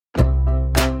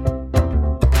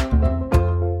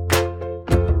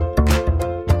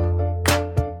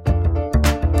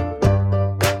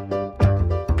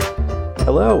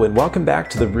Hello, and welcome back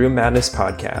to the Rheum Madness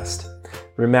podcast.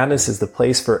 Rheum Madness is the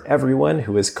place for everyone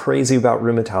who is crazy about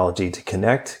rheumatology to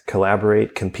connect,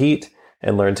 collaborate, compete,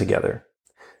 and learn together.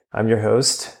 I'm your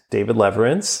host, David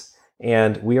Leverance,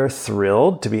 and we are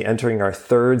thrilled to be entering our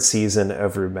third season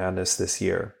of Rheum Madness this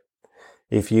year.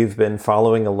 If you've been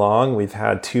following along, we've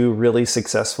had 2 really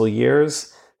successful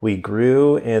years. We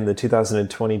grew in the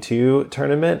 2022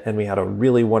 tournament, and we had a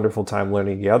really wonderful time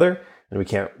learning together, and we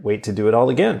can't wait to do it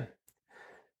all again.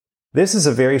 This is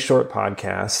a very short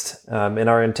podcast, and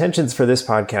our intentions for this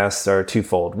podcast are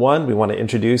twofold. One, we want to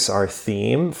introduce our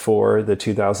theme for the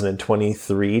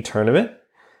 2023 tournament.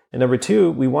 And number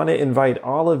 2, we want to invite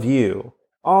all of you,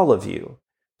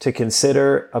 to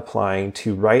consider applying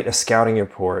to write a scouting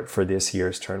report for this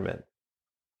year's tournament.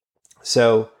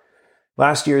 So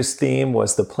last year's theme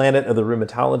was the planet of the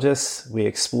rheumatologists. We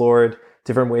explored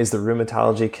different ways that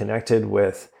rheumatology connected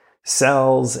with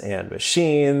cells and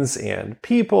machines and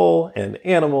people and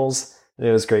animals, and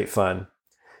it was great fun.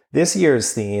 This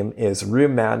year's theme is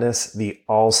Rheum Madness, the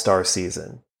All-Star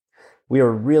Season. We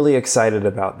are really excited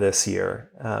about this year.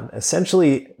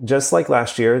 Essentially, just like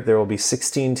last year, there will be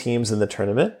 16 teams in the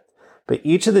tournament, but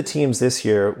each of the teams this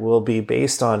year will be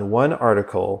based on one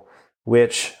article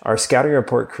which our scouting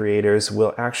report creators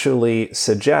will actually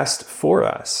suggest for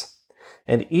us.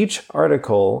 And each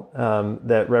article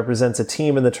that represents a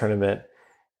team in the tournament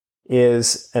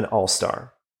is an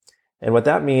all-star. And what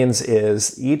that means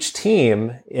is each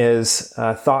team is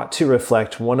thought to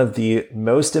reflect one of the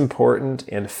most important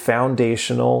and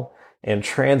foundational and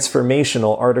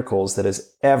transformational articles that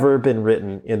has ever been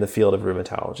written in the field of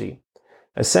rheumatology.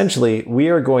 Essentially, we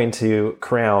are going to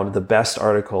crown the best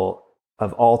article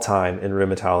of all time in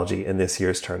rheumatology in this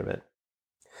year's tournament.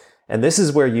 And this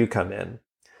is where you come in.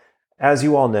 As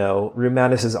you all know, Rheum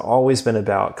Madness has always been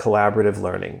about collaborative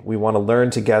learning. We want to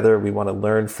learn together. We want to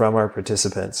learn from our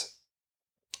participants.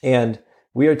 And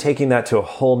we are taking that to a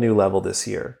whole new level this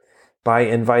year by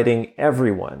inviting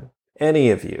everyone, any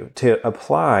of you, to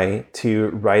apply to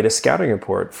write a scouting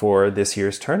report for this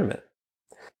year's tournament.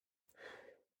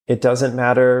 It doesn't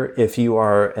matter if you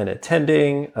are an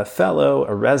attending, a fellow,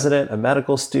 a resident, a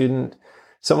medical student,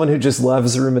 someone who just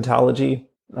loves rheumatology.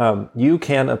 You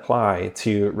can apply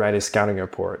to write a scouting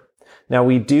report. Now,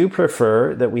 we do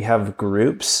prefer that we have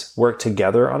groups work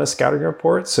together on a scouting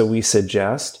report, so we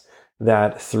suggest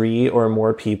that 3 or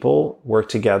more people work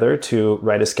together to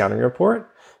write a scouting report.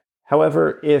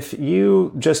 However, if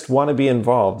you just want to be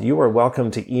involved, you are welcome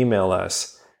to email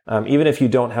us, even if you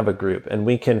don't have a group, and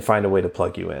we can find a way to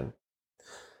plug you in.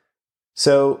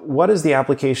 So what does the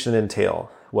application entail?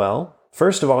 Well,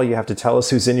 first of all, you have to tell us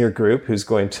who's in your group, who's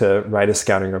going to write a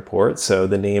scouting report. So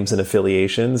the names and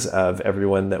affiliations of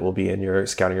everyone that will be in your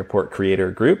scouting report creator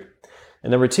group.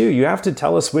 And number 2, you have to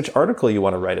tell us which article you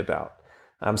want to write about.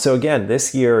 So again,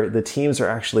 this year, the teams are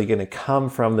actually going to come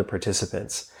from the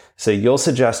participants. So you'll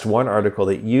suggest one article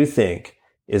that you think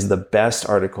is the best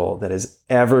article that has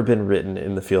ever been written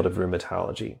in the field of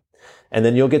rheumatology. And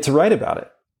then you'll get to write about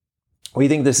it. We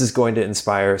think this is going to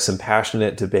inspire some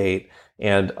passionate debate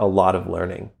and a lot of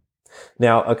learning.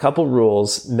 Now, a couple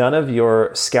rules. None of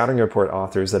your scouting report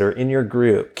authors that are in your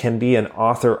group can be an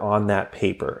author on that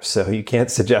paper. So you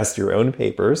can't suggest your own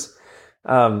papers.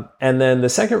 And then the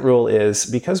second rule is,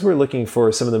 because we're looking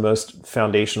for some of the most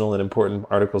foundational and important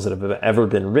articles that have ever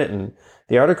been written,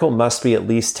 the article must be at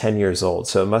least 10 years old.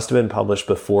 So it must have been published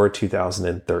before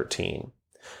 2013.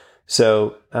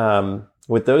 So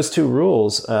with those 2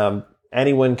 rules,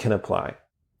 anyone can apply.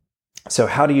 So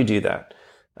how do you do that?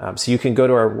 So you can go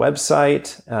to our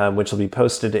website, which will be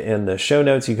posted in the show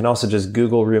notes. You can also just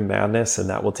Google Rheum Madness, and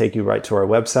that will take you right to our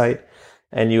website.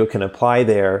 And you can apply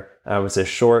there. It's a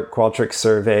short Qualtrics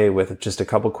survey with just a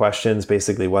couple questions,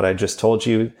 basically what I just told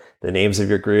you, the names of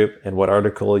your group, and what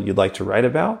article you'd like to write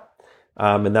about.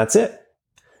 And that's it.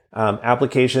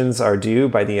 Applications are due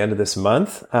by the end of this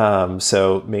month.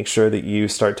 So make sure that you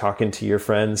start talking to your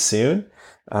friends soon.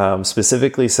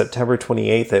 Specifically September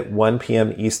 28th at 1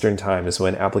 p.m. Eastern time is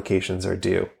when applications are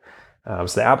due. So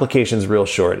the application's real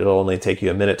short. It'll only take you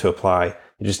a minute to apply.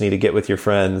 You just need to get with your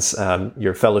friends,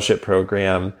 your fellowship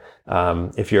program.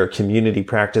 If you're a community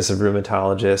practice of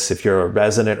rheumatologists, if you're a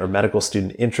resident or medical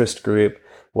student interest group,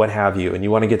 what have you, and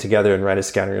you want to get together and write a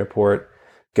scouting report,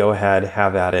 go ahead,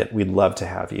 have at it. We'd love to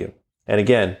have you. And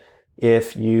again,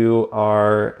 if you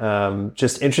are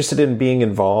just interested in being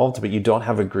involved, but you don't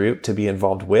have a group to be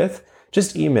involved with,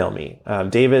 just email me,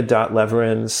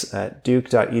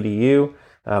 david.leverance@duke.edu.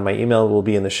 My email will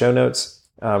be in the show notes.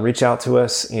 Reach out to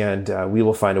us, and we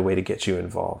will find a way to get you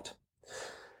involved.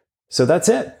 So that's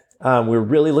it. We're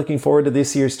really looking forward to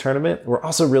this year's tournament. We're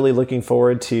also really looking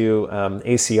forward to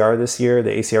ACR this year,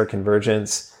 the ACR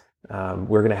Convergence.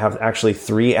 We're going to have actually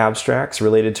 3 abstracts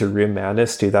related to Room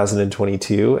Madness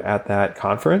 2022 at that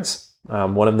conference.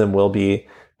 One of them will be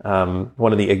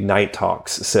one of the Ignite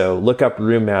talks. So look up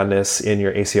Room Madness in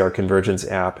your ACR Convergence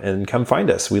app and come find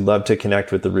us. We'd love to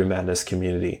connect with the Room Madness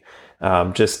community.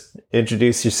 Just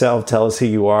introduce yourself, tell us who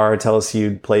you are, tell us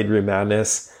you played Room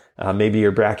Madness. Maybe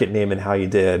your bracket name and how you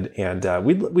did, and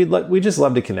we'd just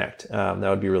love to connect. That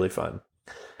would be really fun.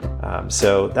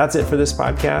 So that's it for this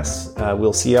podcast.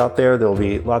 We'll see you out there. There will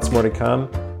be lots more to come,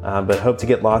 but hope to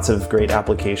get lots of great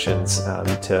applications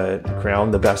to crown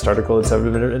the best article that's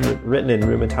ever been written in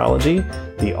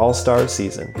rheumatology, the All-Star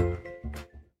season.